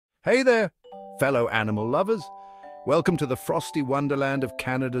Hey there, fellow animal lovers. Welcome to the frosty wonderland of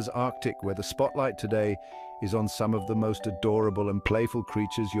Canada's Arctic, where the spotlight today is on some of the most adorable and playful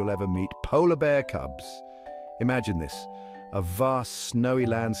creatures you'll ever meet, polar bear cubs. Imagine this, a vast snowy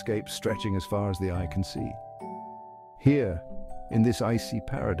landscape stretching as far as the eye can see. Here, in this icy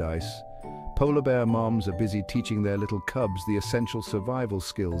paradise, polar bear moms are busy teaching their little cubs the essential survival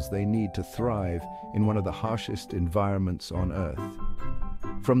skills they need to thrive in one of the harshest environments on Earth.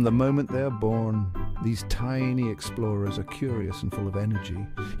 From the moment they're born, these tiny explorers are curious and full of energy.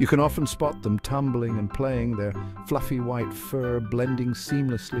 You can often spot them tumbling and playing, their fluffy white fur blending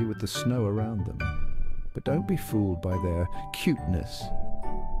seamlessly with the snow around them. But don't be fooled by their cuteness.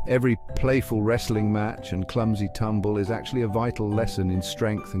 Every playful wrestling match and clumsy tumble is actually a vital lesson in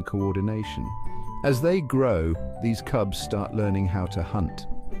strength and coordination. As they grow, these cubs start learning how to hunt.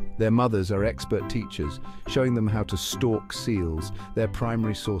 Their mothers are expert teachers, showing them how to stalk seals, their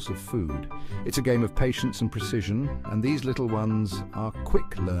primary source of food. It's a game of patience and precision, and these little ones are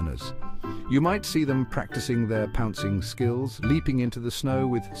quick learners. You might see them practicing their pouncing skills, leaping into the snow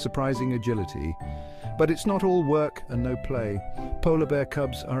with surprising agility. But it's not all work and no play. Polar bear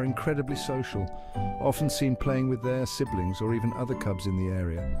cubs are incredibly social, often seen playing with their siblings or even other cubs in the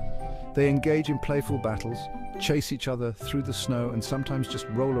area. They engage in playful battles, chase each other through the snow, and sometimes just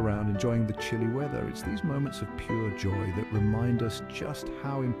roll around enjoying the chilly weather. It's these moments of pure joy that remind us just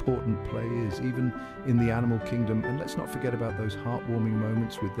how important play is, even in the animal kingdom. And let's not forget about those heartwarming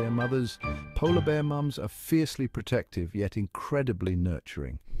moments with their mothers. Polar bear mums are fiercely protective, yet incredibly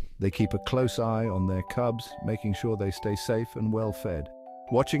nurturing. They keep a close eye on their cubs, making sure they stay safe and well fed.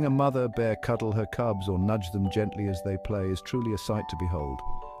 Watching a mother bear cuddle her cubs or nudge them gently as they play is truly a sight to behold.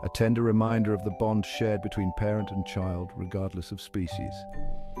 A tender reminder of the bond shared between parent and child, regardless of species.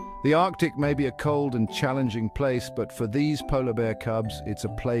 The Arctic may be a cold and challenging place, but for these polar bear cubs, it's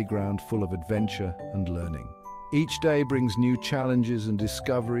a playground full of adventure and learning. Each day brings new challenges and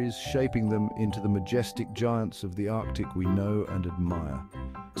discoveries, shaping them into the majestic giants of the Arctic we know and admire.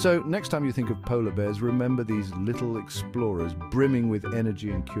 So, next time you think of polar bears, remember these little explorers brimming with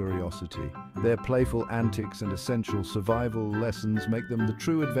energy and curiosity. Their playful antics and essential survival lessons make them the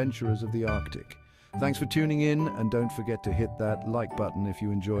true adventurers of the Arctic. Thanks for tuning in, and don't forget to hit that like button if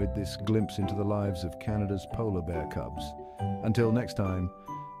you enjoyed this glimpse into the lives of Canada's polar bear cubs. Until next time,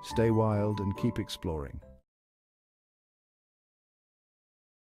 stay wild and keep exploring.